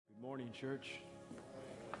morning, church.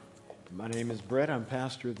 My name is Brett. I'm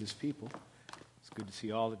pastor of this people. It's good to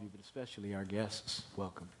see all of you, but especially our guests.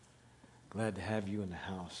 Welcome. Glad to have you in the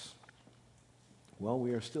house. Well,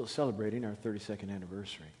 we are still celebrating our 32nd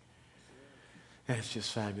anniversary. And it's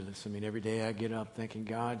just fabulous. I mean, every day I get up thinking,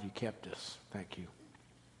 God, you kept us. Thank you.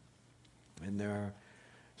 And there are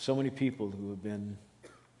so many people who have been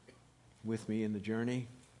with me in the journey.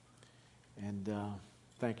 And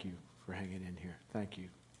thank you for hanging in here. Thank you.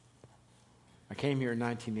 I came here in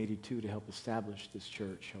 1982 to help establish this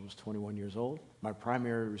church. I was 21 years old. My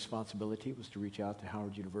primary responsibility was to reach out to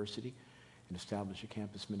Howard University and establish a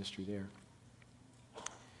campus ministry there.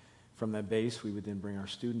 From that base, we would then bring our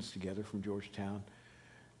students together from Georgetown,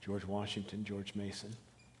 George Washington, George Mason,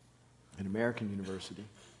 and American University,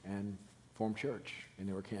 and form church. And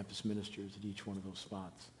there were campus ministers at each one of those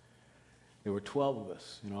spots. There were 12 of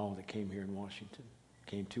us in all that came here in Washington,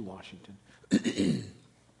 came to Washington.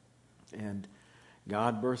 And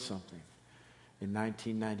God birthed something. In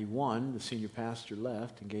 1991, the senior pastor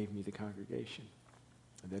left and gave me the congregation.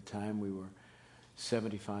 At that time, we were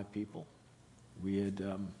 75 people. We had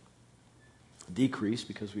decreased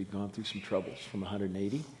because we'd gone through some troubles from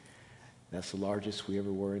 180. That's the largest we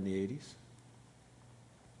ever were in the 80s.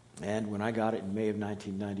 And when I got it in May of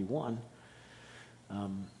 1991,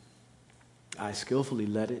 I skillfully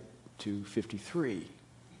led it to 53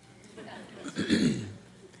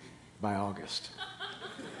 by August.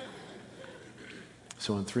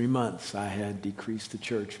 So in 3 months, I had decreased the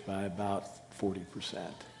church by about 40%.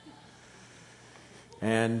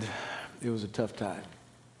 And it was a tough time.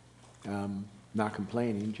 Not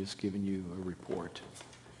complaining, just giving you a report.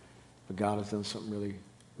 But God has done something really,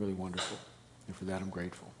 really wonderful. And for that, I'm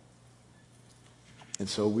grateful. And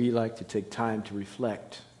so we like to take time to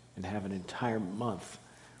reflect and have an entire month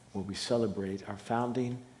where we celebrate our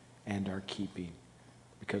founding and our keeping.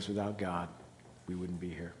 Because without God, we wouldn't be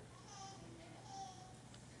here.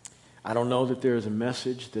 I don't know that there is a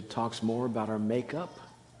message that talks more about our makeup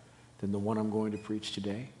than the one I'm going to preach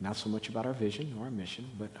today. Not so much about our vision or our mission,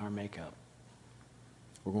 but our makeup.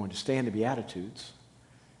 We're going to stay in the Beatitudes,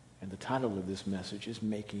 and the title of this message is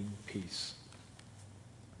Making Peace.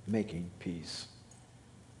 Making Peace.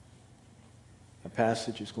 Our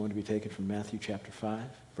passage is going to be taken from Matthew chapter 5,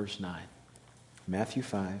 verse 9. Matthew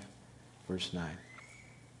 5, verse 9.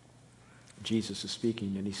 Jesus is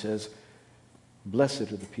speaking, and he says,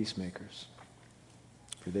 "Blessed are the peacemakers,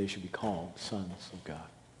 for they shall be called sons of God."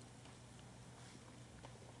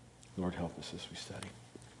 Lord, help us as we study.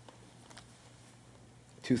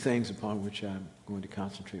 Two things upon which I'm going to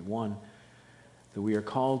concentrate. One, that we are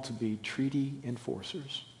called to be treaty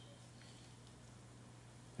enforcers.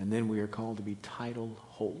 And then we are called to be title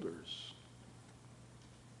holders.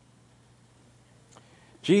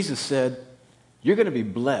 Jesus said, you're going to be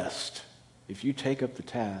blessed if you take up the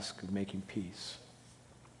task of making peace.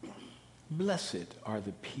 Blessed are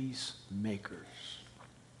the peacemakers.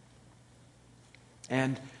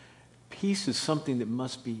 And peace is something that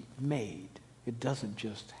must be made. It doesn't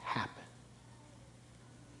just happen.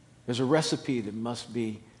 There's a recipe that must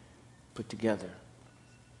be put together.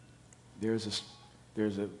 There's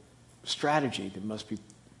a strategy that must be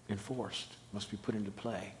enforced, must be put into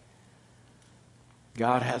play.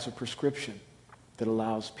 God has a prescription that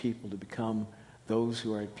allows people to become those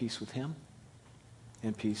who are at peace with him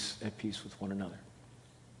and at peace with one another.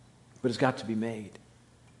 But it's got to be made.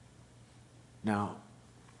 Now,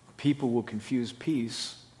 people will confuse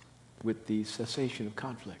peace with the cessation of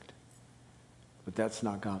conflict. But that's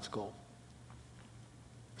not God's goal.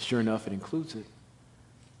 Sure enough, it includes it.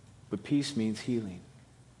 But peace means healing,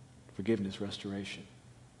 forgiveness, restoration.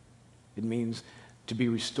 It means to be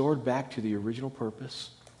restored back to the original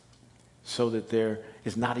purpose so that there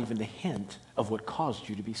is not even a hint of what caused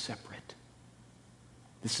you to be separate.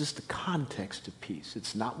 This is the context of peace.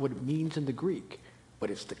 It's not what it means in the Greek,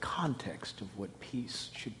 but it's the context of what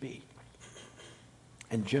peace should be.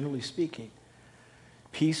 And generally speaking,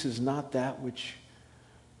 peace is not that which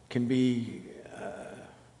can be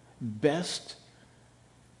best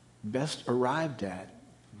arrived at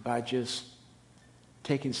by just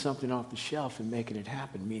taking something off the shelf and making it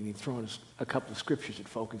happen, meaning throwing a couple of scriptures at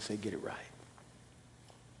folk and say, get it right.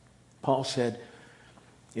 Paul said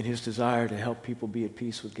in his desire to help people be at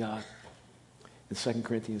peace with God, in 2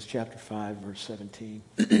 Corinthians chapter 5, verse 17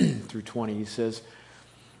 through 20, he says,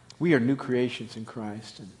 we are new creations in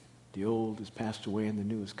Christ, and the old has passed away and the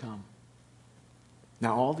new has come.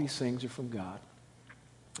 Now all these things are from God,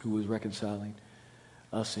 who is reconciling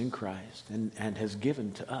us in Christ and has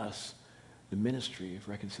given to us the ministry of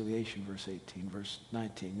reconciliation, verse 18, verse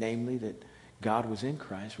 19. Namely, that God was in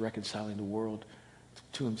Christ reconciling the world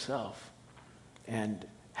to himself and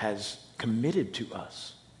has committed to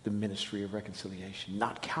us the ministry of reconciliation,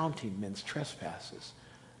 not counting men's trespasses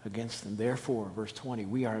against them. Therefore, verse 20,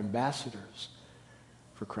 we are ambassadors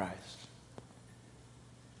for Christ,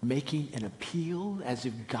 making an appeal as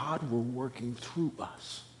if God were working through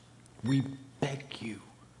us. We beg you,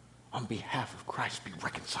 on behalf of Christ, be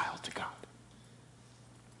reconciled to God.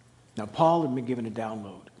 Now, Paul had been given a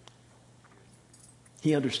download.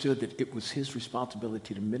 He understood that it was his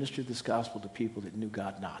responsibility to minister this gospel to people that knew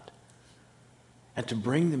God not, and to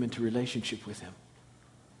bring them into relationship with him.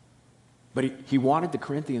 But he wanted the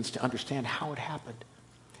Corinthians to understand how it happened.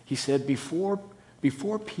 He said before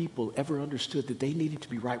people ever understood that they needed to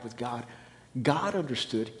be right with God, God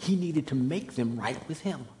understood he needed to make them right with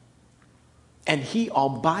him. And he, all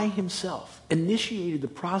by himself, initiated the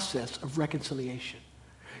process of reconciliation.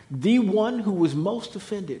 The one who was most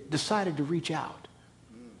offended decided to reach out.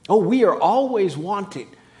 Oh, we are always wanting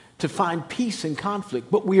to find peace in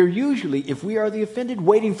conflict, but we are usually, if we are the offended,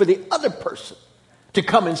 waiting for the other person to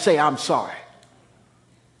come and say, I'm sorry.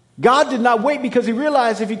 God did not wait because he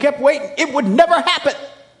realized if he kept waiting, it would never happen.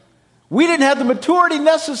 We didn't have the maturity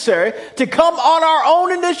necessary to come on our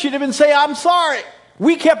own initiative and say, I'm sorry.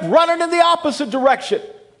 We kept running in the opposite direction.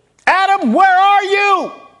 Adam, where are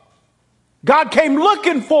you? God came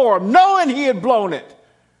looking for him, knowing he had blown it.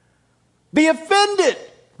 The offended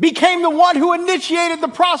became the one who initiated the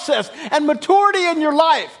process. And maturity in your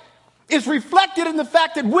life is reflected in the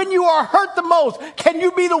fact that when you are hurt the most, can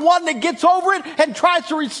you be the one that gets over it and tries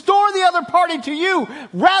to restore the other party to you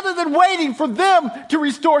rather than waiting for them to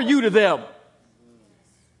restore you to them?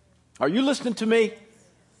 Are you listening to me?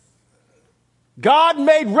 God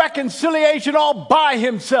made reconciliation all by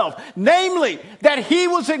himself, namely that he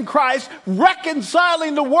was in Christ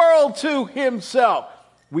reconciling the world to himself.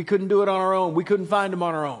 We couldn't do it on our own. We couldn't find him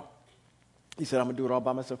on our own. He said, I'm going to do it all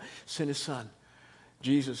by myself. Sent his son.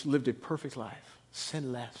 Jesus lived a perfect life,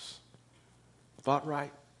 sinless, thought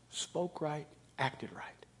right, spoke right, acted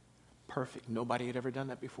right. Perfect. Nobody had ever done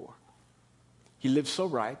that before. He lived so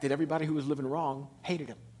right that everybody who was living wrong hated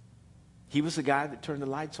him. He was the guy that turned the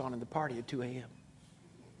lights on in the party at 2 a.m.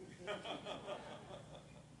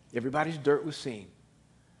 Everybody's dirt was seen.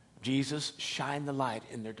 Jesus shined the light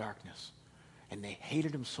in their darkness. And they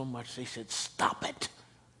hated him so much, they said, stop it.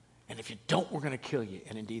 And if you don't, we're going to kill you.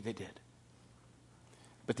 And indeed they did.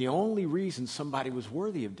 But the only reason somebody was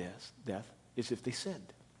worthy of death is if they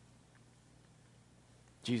sinned.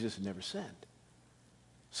 Jesus had never sinned.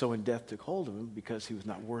 So when death took hold of him, because he was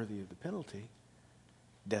not worthy of the penalty,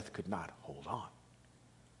 death could not hold on.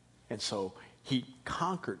 And so he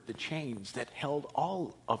conquered the chains that held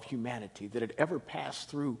all of humanity that had ever passed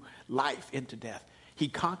through life into death. He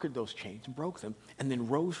conquered those chains and broke them and then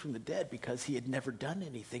rose from the dead because he had never done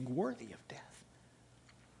anything worthy of death.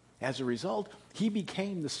 As a result, he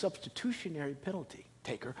became the substitutionary penalty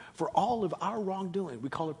taker for all of our wrongdoing. We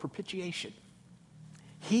call it propitiation.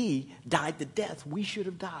 He died the death we should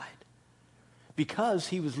have died. Because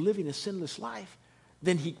he was living a sinless life,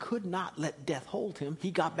 then he could not let death hold him. He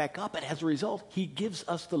got back up, and as a result, he gives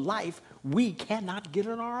us the life we cannot get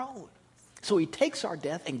on our own. So he takes our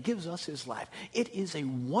death and gives us his life. It is a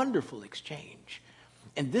wonderful exchange.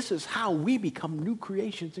 And this is how we become new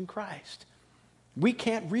creations in Christ. We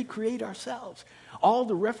can't recreate ourselves. All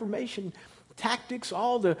the Reformation tactics,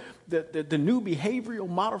 all the new behavioral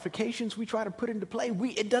modifications we try to put into play,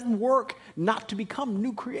 it doesn't work not to become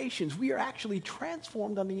new creations. We are actually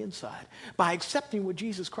transformed on the inside by accepting what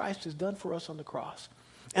Jesus Christ has done for us on the cross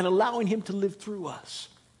and allowing him to live through us.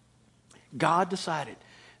 God decided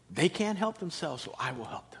they can't help themselves, so I will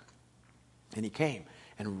help them. And he came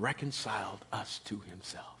and reconciled us to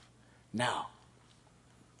himself. Now,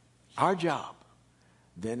 our job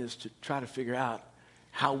then is to try to figure out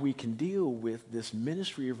how we can deal with this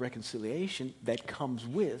ministry of reconciliation that comes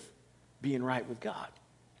with being right with God.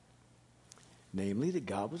 Namely, that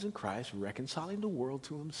God was in Christ reconciling the world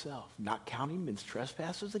to himself, not counting men's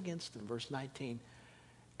trespasses against them, verse 19.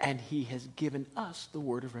 And he has given us the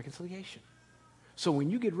word of reconciliation. So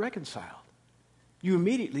when you get reconciled, you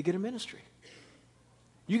immediately get a ministry.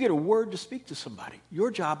 You get a word to speak to somebody.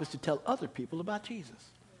 Your job is to tell other people about Jesus.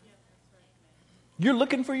 You're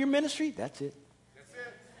looking for your ministry? That's it.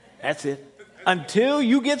 That's it. Until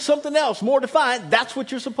you get something else more defined, that's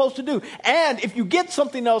what you're supposed to do. And if you get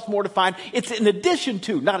something else more defined, it's in addition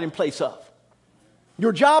to, not in place of.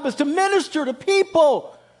 Your job is to minister to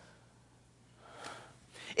people.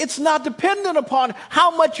 It's not dependent upon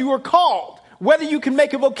how much you are called, whether you can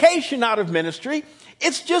make a vocation out of ministry.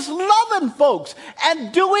 It's just loving folks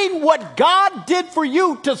and doing what God did for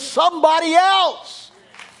you to somebody else.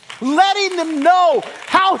 letting them know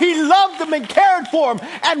how he loved them and cared for them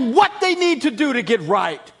and what they need to do to get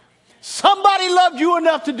right. Somebody loved you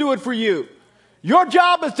enough to do it for you. Your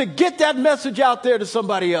job is to get that message out there to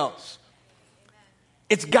somebody else.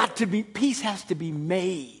 It's got to be, peace has to be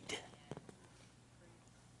made.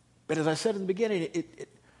 But as I said in the beginning,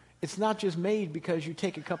 it's not just made because you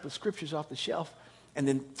take a couple of scriptures off the shelf and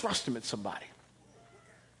then thrust them at somebody.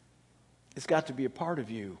 It's got to be a part of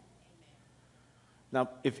you. Now,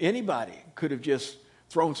 if anybody could have just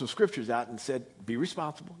thrown some scriptures out and said, be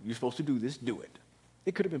responsible, you're supposed to do this, do it.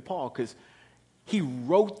 It could have been Paul because he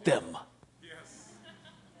wrote them. Yes.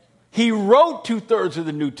 He wrote 2/3 of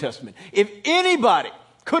the New Testament. If anybody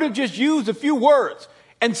could have just used a few words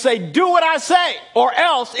and say, do what I say, or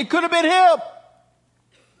else, it could have been him.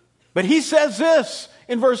 But he says this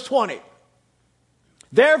in verse 20.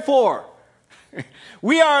 Therefore,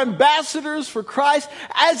 we are ambassadors for Christ,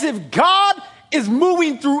 as if God is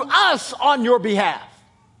moving through us on your behalf.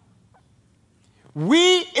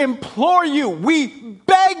 We implore you, we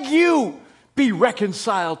beg you, be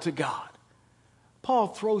reconciled to God. Paul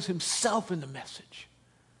throws himself in the message.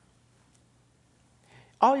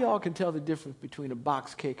 All y'all can tell the difference between a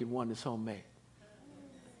box cake and one that's homemade.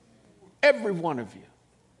 Every one of you.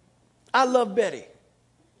 I love Betty.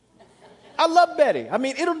 I love Betty. I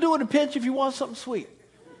mean, it'll do in a pinch if you want something sweet.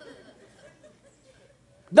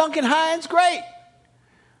 Duncan Hines, great.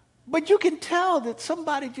 But you can tell that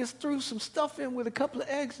somebody just threw some stuff in with a couple of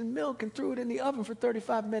eggs and milk and threw it in the oven for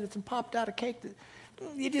 35 minutes and popped out a cake that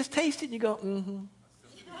you just taste it and you go,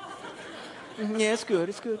 yeah, it's good,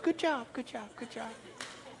 it's good. Good job, good job, good job.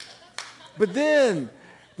 But then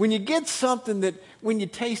when you get something that when you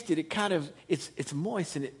taste it, it kind of, it's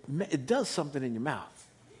moist and it does something in your mouth.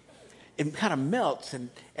 It kind of melts and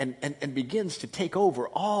begins to take over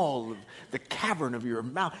all of the cavern of your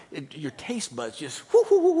mouth. Your taste buds just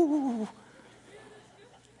whoo.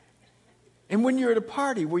 And when you're at a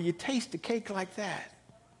party where you taste a cake like that,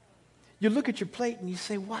 you look at your plate and you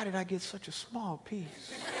say, why did I get such a small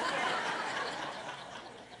piece?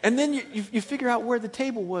 And then you figure out where the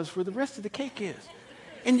table was, where the rest of the cake is.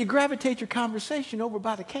 And you gravitate your conversation over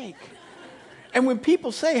by the cake. And when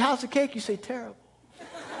people say, how's the cake? You say, terrible.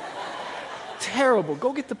 Terrible.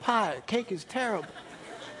 Go get the pie. Cake is terrible.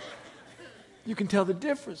 You can tell the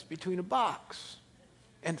difference between a box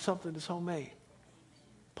and something that's homemade.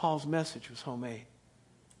 Paul's message was homemade.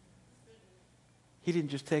 He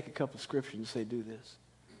didn't just take a couple of scriptures and say, do this.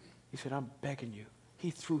 He said, I'm begging you.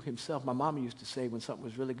 He threw himself. My mama used to say when something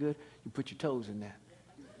was really good, you put your toes in that.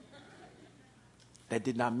 That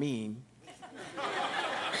did not mean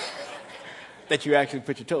that you actually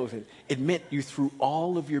put your toes in it. It meant you threw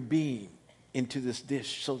all of your being into this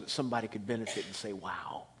dish so that somebody could benefit and say,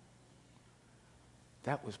 wow,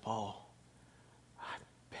 that was Paul.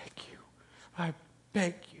 I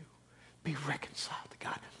beg you, be reconciled to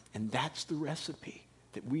God. And that's the recipe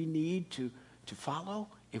that we need to follow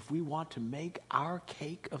if we want to make our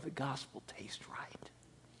cake of the gospel taste right.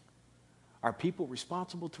 Are people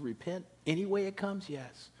responsible to repent any way it comes?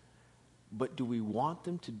 Yes. But do we want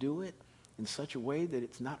them to do it in such a way that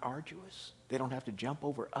it's not arduous? They don't have to jump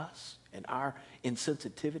over us and our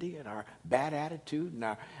insensitivity and our bad attitude and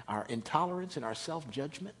our intolerance and our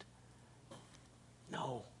self-judgment?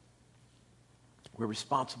 No. We're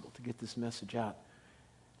responsible to get this message out.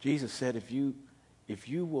 Jesus said, if you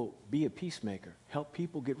will be a peacemaker, help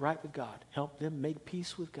people get right with God, help them make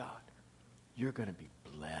peace with God, you're going to be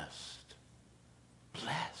blessed.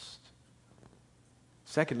 Blessed.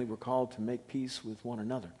 Secondly, we're called to make peace with one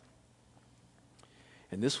another.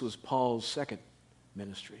 And this was Paul's second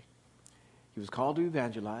ministry. He was called to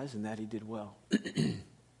evangelize, and that he did well.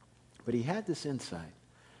 But he had this insight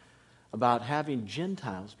about having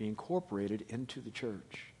Gentiles be incorporated into the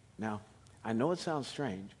church. Now, I know it sounds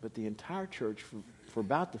strange, but the entire church for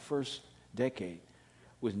about the first decade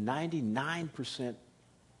was 99.9%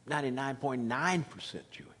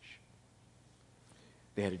 Jewish.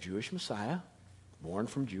 They had a Jewish Messiah, born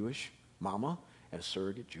from Jewish mama, and a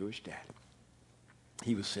surrogate Jewish dad.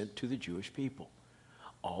 He was sent to the Jewish people.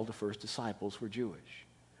 All the first disciples were Jewish.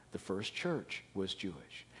 The first church was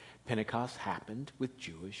Jewish. Pentecost happened with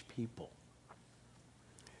Jewish people.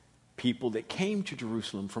 People that came to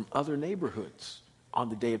Jerusalem from other neighborhoods on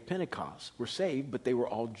the day of Pentecost were saved, but they were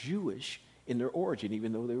all Jewish in their origin,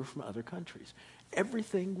 even though they were from other countries.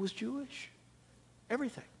 Everything was Jewish.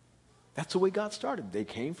 Everything. That's the way God started. They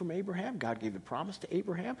came from Abraham. God gave the promise to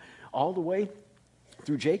Abraham all the way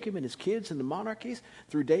through Jacob and his kids and the monarchies,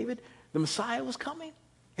 through David. The Messiah was coming,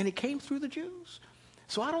 and it came through the Jews.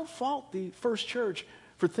 So I don't fault the first church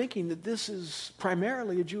for thinking that this is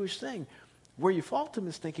primarily a Jewish thing. Where you fault him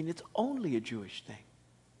is thinking it's only a Jewish thing.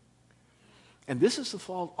 And this is the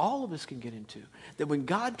fault all of us can get into. That when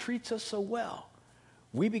God treats us so well,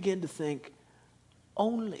 we begin to think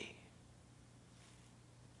only.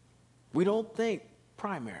 We don't think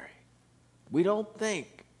primary. We don't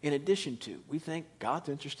think in addition to. We think God's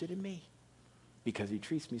interested in me because he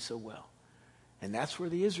treats me so well. And that's where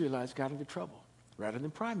the Israelites got into trouble. Rather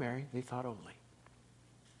than primary, they thought only.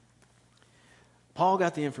 Paul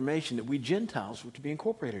got the information that we Gentiles were to be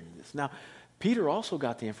incorporated in this. Now, Peter also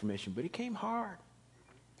got the information, but it came hard.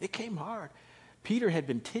 It came hard. Peter had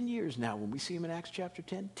been 10 years now, when we see him in Acts chapter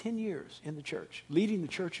 10, 10 years in the church, leading the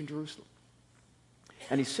church in Jerusalem.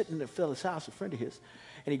 And he's sitting in a fellow's house, a friend of his,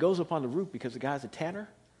 and he goes up on the roof because the guy's a tanner,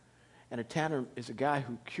 and a tanner is a guy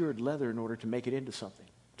who cured leather in order to make it into something.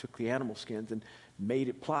 Took the animal skins and made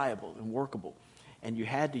it pliable and workable. And you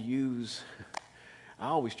had to use, I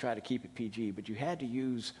always try to keep it PG, but you had to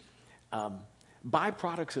use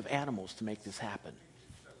byproducts of animals to make this happen.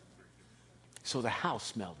 So the house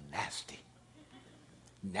smelled nasty.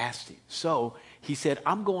 Nasty. So he said,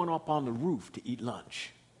 I'm going up on the roof to eat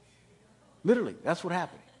lunch. Literally, that's what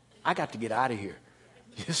happened. I got to get out of here.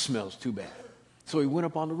 This smells too bad. So he went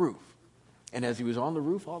up on the roof. And as he was on the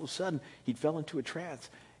roof, all of a sudden, he fell into a trance.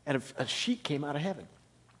 And a sheet came out of heaven.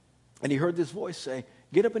 And he heard this voice say,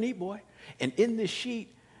 get up and eat, boy. And in this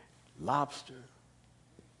sheet, lobster,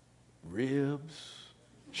 ribs,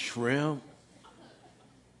 shrimp,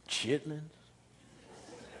 chitlins.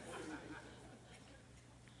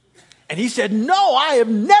 And he said, no, I have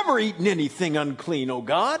never eaten anything unclean, oh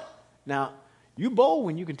God. Now, you're bold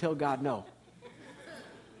when you can tell God no.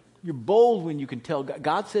 You're bold when you can tell God.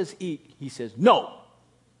 God says eat. He says no.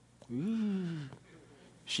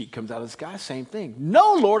 Sheet comes out of the sky, same thing.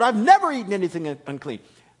 No, Lord, I've never eaten anything unclean.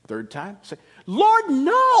 Third time, say, Lord,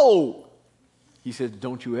 no. He says,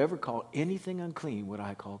 don't you ever call anything unclean what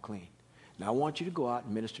I call clean. Now, I want you to go out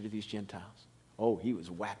and minister to these Gentiles. Oh, he was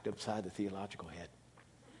whacked upside the theological head.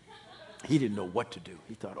 He didn't know what to do.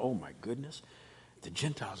 He thought, oh, my goodness, the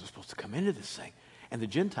Gentiles are supposed to come into this thing. And the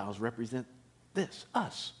Gentiles represent this,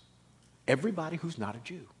 us, everybody who's not a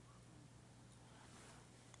Jew.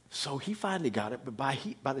 So he finally got it, but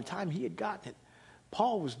by the time he had gotten it,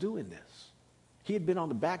 Paul was doing this. He had been on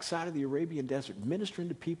the backside of the Arabian desert ministering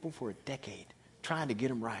to people for a decade, trying to get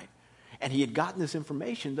them right. And he had gotten this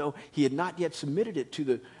information, though he had not yet submitted it to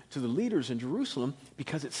the leaders in Jerusalem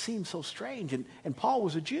because it seemed so strange. And Paul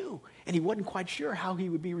was a Jew, and he wasn't quite sure how he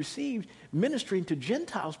would be received ministering to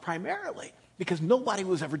Gentiles primarily because nobody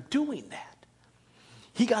was ever doing that.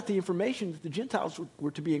 He got the information that the Gentiles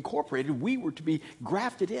were to be incorporated. We were to be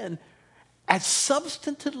grafted in as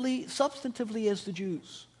substantively as the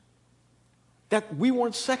Jews. That we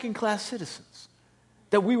weren't second-class citizens.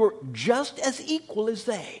 That we were just as equal as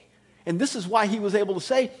they. And this is why he was able to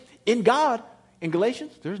say, in God, in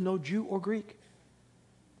Galatians, there's no Jew or Greek.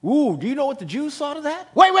 Ooh, do you know what the Jews thought of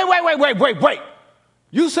that? Wait.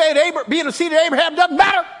 You say being a seed of Abraham doesn't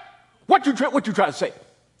matter? What you trying to say?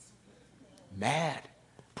 Mad.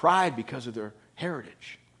 Pride because of their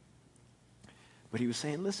heritage. But he was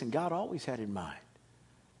saying, listen, God always had in mind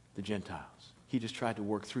the Gentiles. He just tried to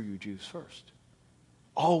work through you Jews first.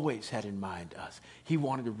 Always had in mind us. He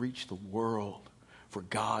wanted to reach the world. For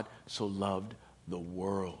God so loved the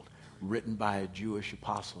world. Written by a Jewish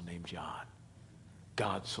apostle named John.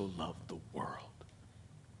 God so loved the world.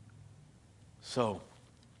 So,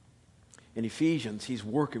 in Ephesians, he's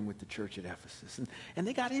working with the church at Ephesus. And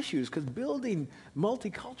they got issues because building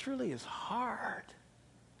multiculturally is hard.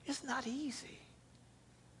 It's not easy.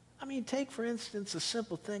 I mean, take, for instance, a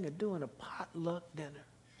simple thing of doing a potluck dinner.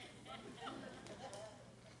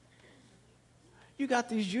 You got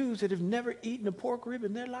these Jews that have never eaten a pork rib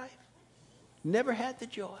in their life. Never had the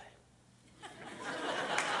joy.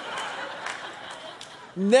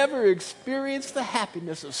 Never experienced the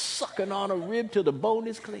happiness of sucking on a rib till the bone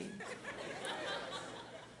is clean.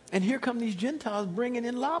 And here come these Gentiles bringing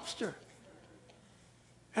in lobster.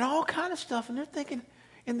 And all kind of stuff. And they're thinking,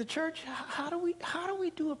 in the church, how do we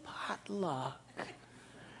do a potluck?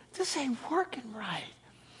 This ain't working right.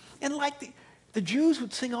 And like the Jews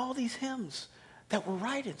would sing all these hymns that were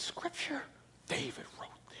right in Scripture. David wrote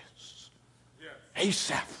this. Yes.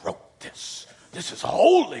 Asaph wrote this. This is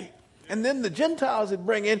holy. And then the Gentiles would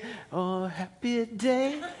bring in, oh, happy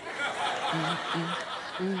day.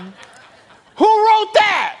 Who wrote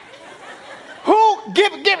that? Who?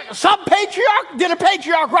 Give some patriarch? Did a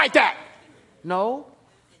patriarch write that? No.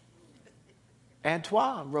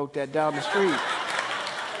 Antoine wrote that down the street.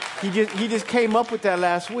 He just came up with that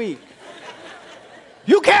last week.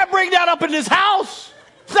 You can't bring that up in this house.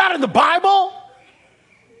 It's not in the Bible.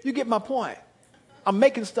 You get my point. I'm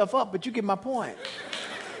making stuff up, but you get my point.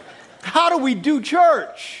 How do we do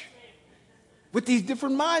church with these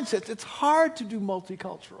different mindsets? It's hard to do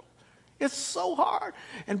multicultural. It's so hard.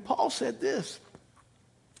 And Paul said this.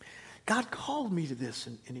 God called me to this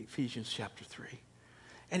in Ephesians chapter 3.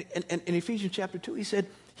 And in Ephesians chapter 2, he said,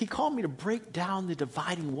 he called me to break down the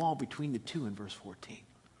dividing wall between the two in verse 14.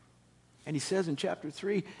 And he says in chapter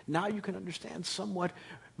 3, now you can understand somewhat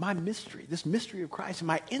my mystery, this mystery of Christ, and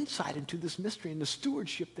my insight into this mystery and the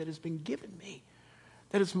stewardship that has been given me.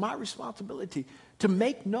 That it's my responsibility to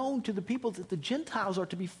make known to the people that the Gentiles are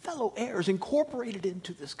to be fellow heirs, incorporated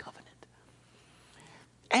into this covenant.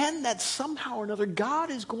 And that somehow or another God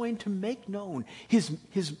is going to make known his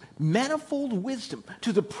manifold wisdom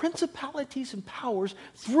to the principalities and powers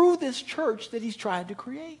through this church that he's trying to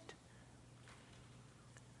create.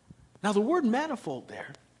 Now the word manifold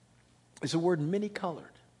there is a word many-colored.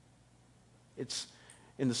 It's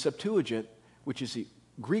in the Septuagint, which is the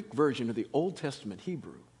Greek version of the Old Testament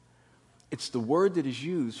Hebrew. It's the word that is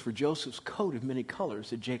used for Joseph's coat of many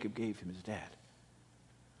colors that Jacob gave him his dad.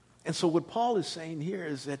 And so what Paul is saying here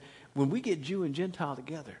is that when we get Jew and Gentile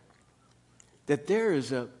together, that there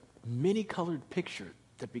is a many-colored picture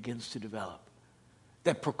that begins to develop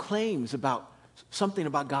that proclaims about something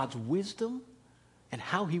about God's wisdom and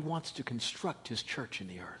how he wants to construct his church in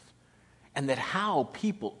the earth. And that how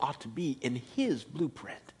people ought to be in his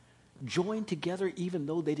blueprint, joined together even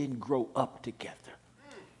though they didn't grow up together.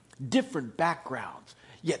 Different backgrounds,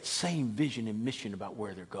 yet same vision and mission about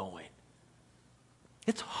where they're going.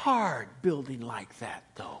 It's hard building like that,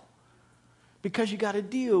 though, because you got to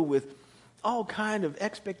deal with all kind of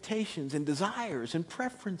expectations and desires and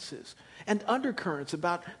preferences and undercurrents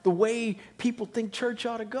about the way people think church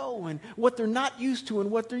ought to go and what they're not used to and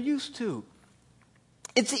what they're used to.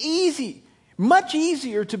 It's easy, much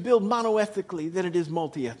easier to build monoethnically than it is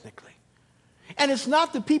multi-ethnically. And it's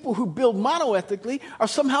not the people who build monoethnically are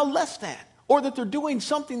somehow less than, or that they're doing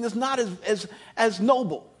something that's not as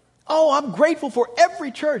noble. Oh, I'm grateful for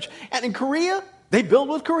every church. And in Korea, they build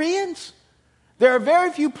with Koreans. There are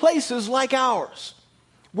very few places like ours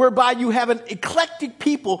whereby you have an eclectic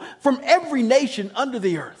people from every nation under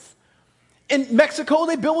the earth. In Mexico,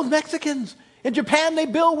 they build with Mexicans. In Japan, they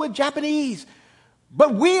build with Japanese.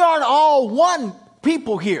 But we aren't all one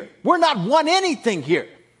people here. We're not one anything here.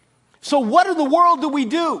 So what in the world do we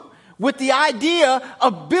do with the idea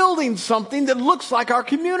of building something that looks like our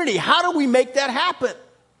community? How do we make that happen?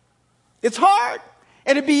 It's hard.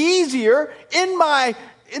 And it'd be easier in my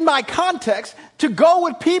context to go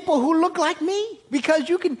with people who look like me, because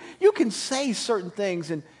you can say certain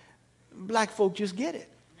things and black folk just get it.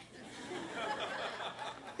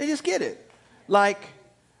 They just get it. Like,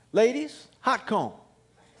 ladies, hot comb.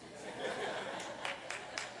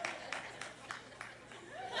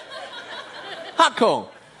 Hot comb.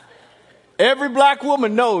 Every black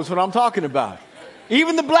woman knows what I'm talking about.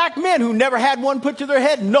 Even the black men who never had one put to their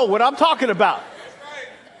head know what I'm talking about.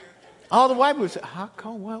 All the white people say, hot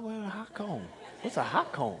comb? What hot comb? What's a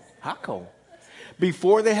hot comb? Hot comb.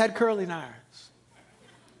 Before they had curling irons.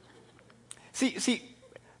 See,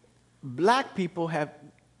 black people have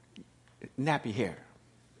nappy hair.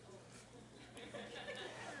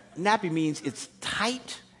 Nappy means it's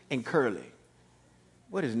tight and curly.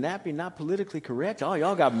 What is nappy not politically correct? Oh,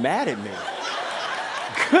 y'all got mad at me.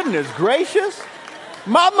 Goodness gracious.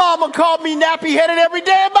 My mama called me nappy-headed every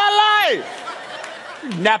day of my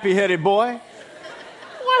life. Nappy-headed boy.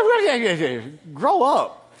 Grow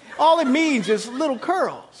up. All it means is little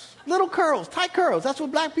curls. Little curls, tight curls. That's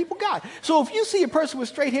what black people got. So if you see a person with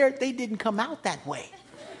straight hair, they didn't come out that way.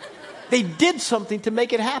 They did something to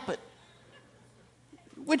make it happen.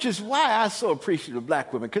 Which is why I'm so appreciative of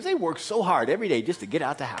black women, because they work so hard every day just to get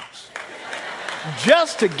out the house.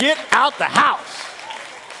 Just to get out the house.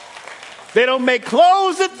 They don't make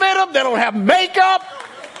clothes that fit them. They don't have makeup.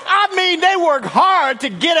 I mean, they work hard to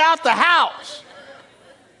get out the house.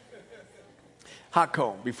 Hot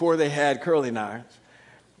comb. Before they had curling irons,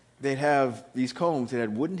 they'd have these combs that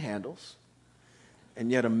had wooden handles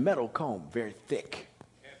and yet a metal comb, very thick.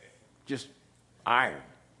 Just iron.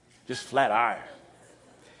 Just flat iron.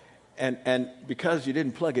 And because you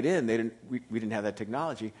didn't plug it in, we didn't have that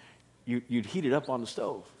technology, you'd heat it up on the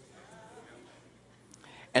stove.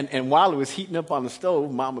 And while it was heating up on the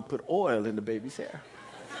stove, Mom would put oil in the baby's hair.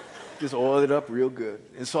 Just oil it up real good.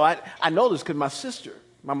 And so I know this because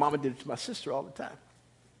my mama did it to my sister all the time.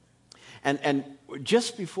 And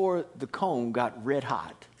just before the comb got red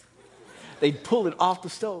hot, they'd pull it off the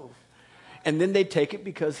stove. And then they'd take it,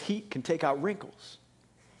 because heat can take out wrinkles.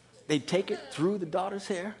 They'd take it through the daughter's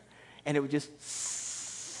hair, and it would just...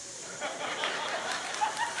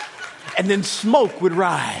 and then smoke would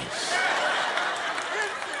rise.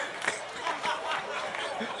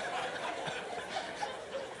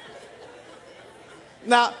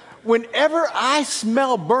 Now, whenever I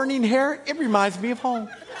smell burning hair, it reminds me of home.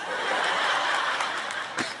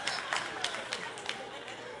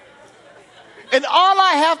 And all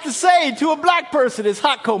I have to say to a black person is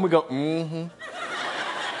hot coal. We go, mm-hmm.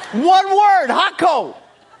 One word, hot coal.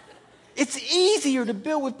 It's easier to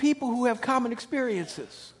build with people who have common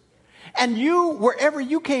experiences. And you, wherever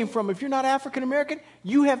you came from, if you're not African American,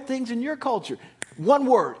 you have things in your culture. One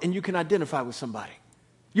word, and you can identify with somebody.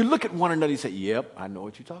 You look at one another and say, yep, I know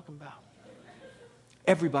what you're talking about.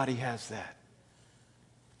 Everybody has that.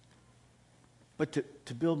 But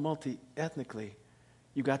to build multi-ethnically,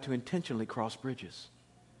 you got to intentionally cross bridges.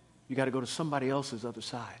 You got to go to somebody else's other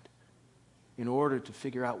side in order to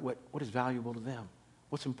figure out what is valuable to them,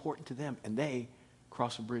 what's important to them, and they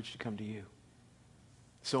cross a bridge to come to you.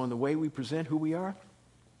 So in the way we present who we are,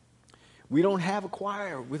 we don't have a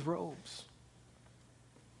choir with robes.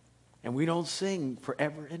 And we don't sing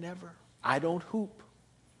forever and ever. I don't hoop.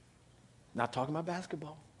 Not talking about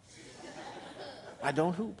basketball. I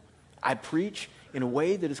don't hoop. I preach in a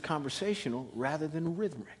way that is conversational rather than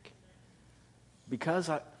rhythmic. Because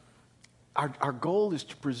our goal is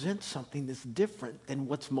to present something that's different than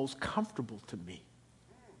what's most comfortable to me.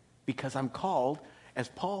 Because I'm called, as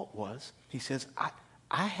Paul was, he says,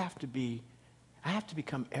 I have to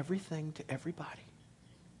become everything to everybody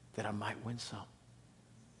that I might win some.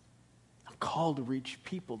 I'm called to reach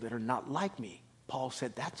people that are not like me. Paul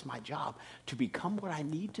said, that's my job, to become what I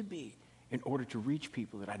need to be in order to reach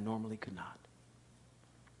people that I normally could not.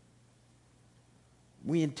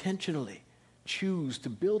 We intentionally choose to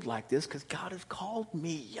build like this because God has called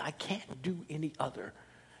me. I can't do any other.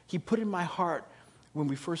 He put in my heart when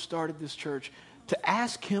we first started this church to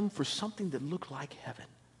ask him for something that looked like heaven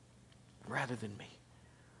rather than me.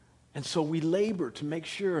 And so we labor to make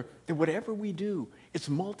sure that whatever we do, it's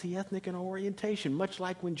multi-ethnic in orientation, much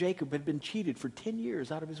like when Jacob had been cheated for 10 years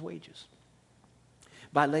out of his wages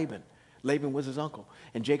by Laban. Laban was his uncle,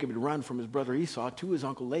 and Jacob had run from his brother Esau to his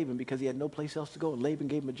uncle Laban because he had no place else to go, and Laban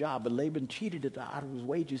gave him a job, but Laban cheated it out of his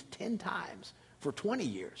wages 10 times for 20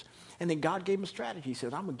 years. And then God gave him a strategy. He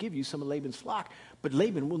said, I'm going to give you some of Laban's flock, but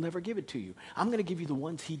Laban will never give it to you. I'm going to give you the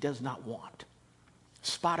ones he does not want,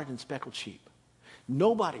 spotted and speckled sheep.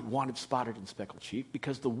 Nobody wanted spotted and speckled sheep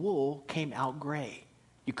because the wool came out gray.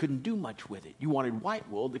 You couldn't do much with it. You wanted white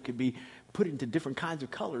wool that could be put into different kinds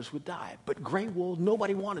of colors with dye. But gray wool,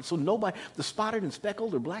 nobody wanted. So the spotted and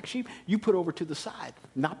speckled or black sheep, you put over to the side.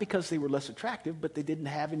 Not because they were less attractive, but they didn't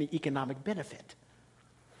have any economic benefit.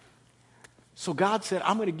 So God said,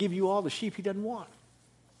 I'm going to give you all the sheep he doesn't want.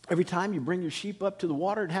 Every time you bring your sheep up to the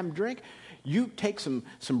water and have them drink, you take some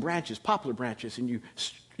branches, poplar branches, and you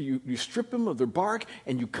strip them of their bark,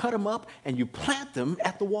 and you cut them up, and you plant them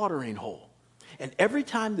at the watering hole. And every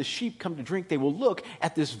time the sheep come to drink, they will look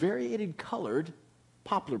at this variegated colored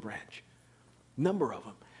poplar branch, number of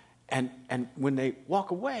them. And when they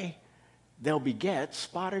walk away, they'll beget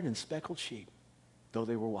spotted and speckled sheep, though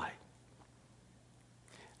they were white.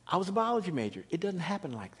 I was a biology major. It doesn't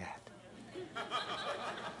happen like that.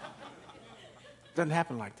 It doesn't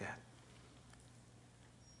happen like that.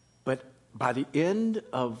 But by the end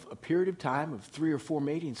of a period of time of 3 or 4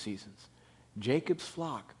 mating seasons, Jacob's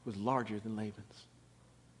flock was larger than Laban's.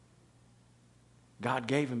 God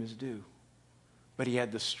gave him his due, but he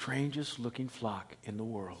had the strangest looking flock in the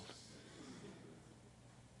world.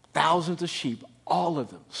 Thousands of sheep, all of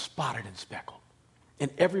them spotted and speckled.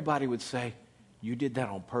 And everybody would say, you did that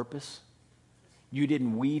on purpose? You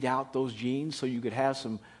didn't weed out those genes so you could have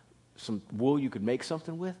some wool you could make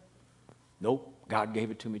something with? Nope, God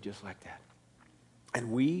gave it to me just like that.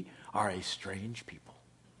 And we are a strange people.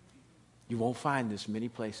 You won't find this many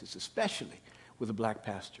places, especially with a black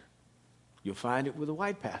pastor. You'll find it with a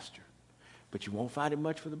white pastor, but you won't find it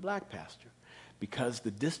much with a black pastor because the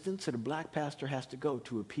distance that a black pastor has to go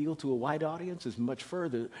to appeal to a white audience is much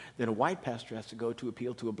further than a white pastor has to go to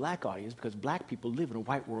appeal to a black audience because black people live in a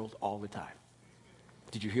white world all the time.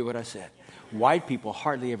 Did you hear what I said? White people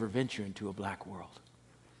hardly ever venture into a black world.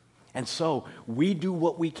 And so we do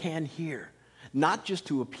what we can here, not just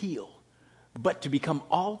to appeal, but to become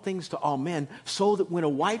all things to all men so that when a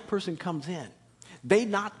white person comes in, they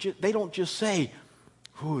don't just say,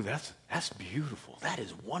 ooh, that's beautiful. That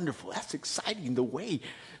is wonderful. That's exciting the way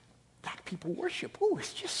black people worship. Ooh,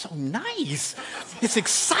 it's just so nice. It's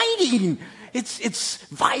exciting. It's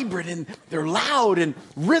vibrant and they're loud and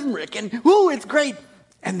rhythmic and ooh, it's great.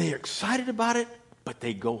 And they're excited about it, but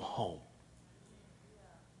they go home.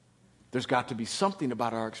 There's got to be something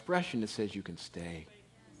about our expression that says you can stay.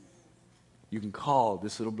 You can call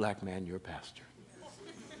this little black man your pastor.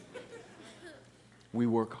 We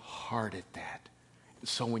work hard at that.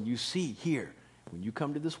 So when you see here, when you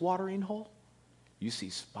come to this watering hole, you see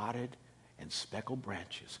spotted and speckled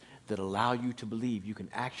branches that allow you to believe you can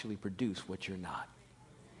actually produce what you're not.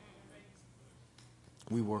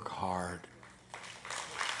 We work hard.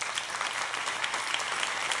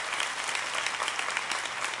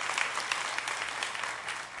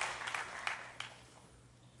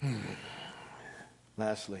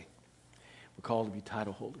 Lastly, we're called to be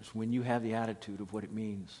title holders. When you have the attitude of what it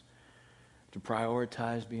means to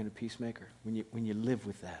prioritize being a peacemaker, when you live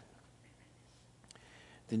with that,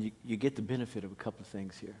 then you get the benefit of a couple of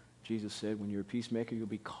things here. Jesus said, when you're a peacemaker, you'll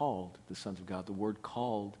be called the sons of God. The word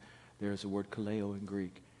called, there is a word kaleo in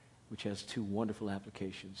Greek, which has two wonderful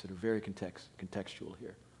applications that are very contextual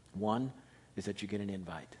here. One is that you get an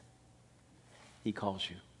invite. He calls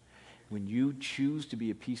you. When you choose to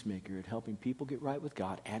be a peacemaker at helping people get right with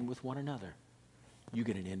God and with one another, you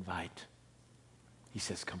get an invite. He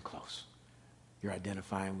says, come close. You're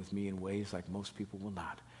identifying with me in ways like most people will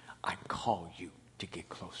not. I call you to get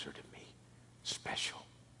closer to me. Special.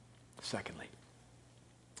 Secondly,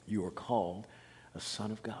 you are called a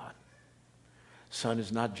son of God. Son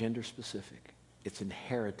is not gender specific. It's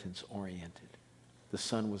inheritance oriented. The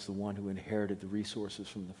son was the one who inherited the resources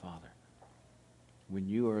from the father. When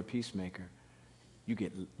you are a peacemaker, you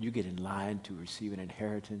get in line to receive an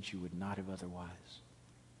inheritance you would not have otherwise.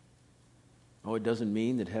 Oh, it doesn't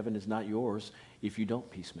mean that heaven is not yours if you don't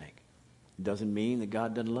peacemake. It doesn't mean that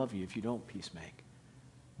God doesn't love you if you don't peacemake.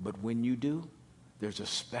 But when you do, there's a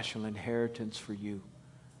special inheritance for you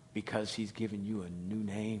because he's given you a new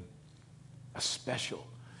name, a special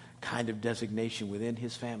kind of designation within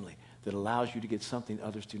his family that allows you to get something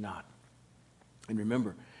others do not. And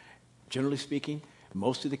remember, generally speaking,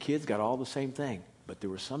 most of the kids got all the same thing, but there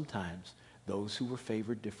were sometimes those who were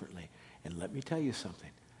favored differently. And let me tell you something.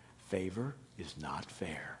 Favor is not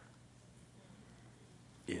fair.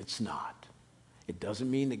 It's not. It doesn't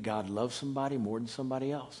mean that God loves somebody more than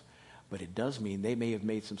somebody else, but it does mean they may have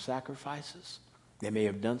made some sacrifices. They may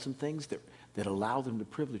have done some things that allow them the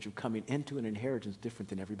privilege of coming into an inheritance different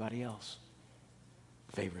than everybody else.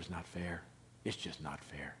 Favor is not fair. It's just not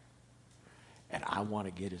fair. And I want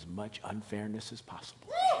to get as much unfairness as possible.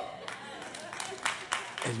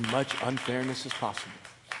 As much unfairness as possible.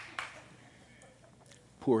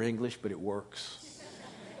 Poor English, but it works.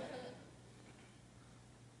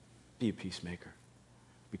 Be a peacemaker.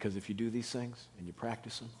 Because if you do these things and you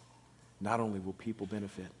practice them, not only will people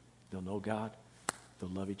benefit, they'll know God, they'll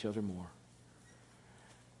love each other more,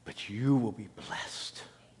 but you will be blessed.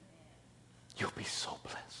 You'll be so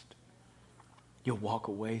blessed. You'll walk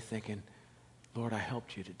away thinking, Lord, I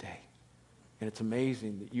helped you today. And it's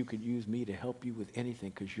amazing that you could use me to help you with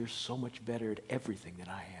anything because you're so much better at everything than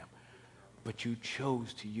I am. But you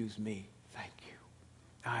chose to use me. Thank you.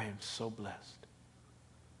 I am so blessed.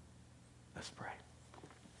 Let's pray.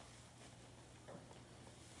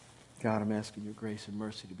 God, I'm asking your grace and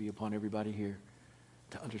mercy to be upon everybody here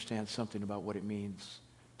to understand something about what it means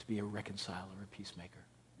to be a reconciler, a peacemaker.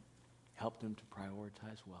 Help them to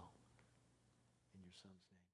prioritize well.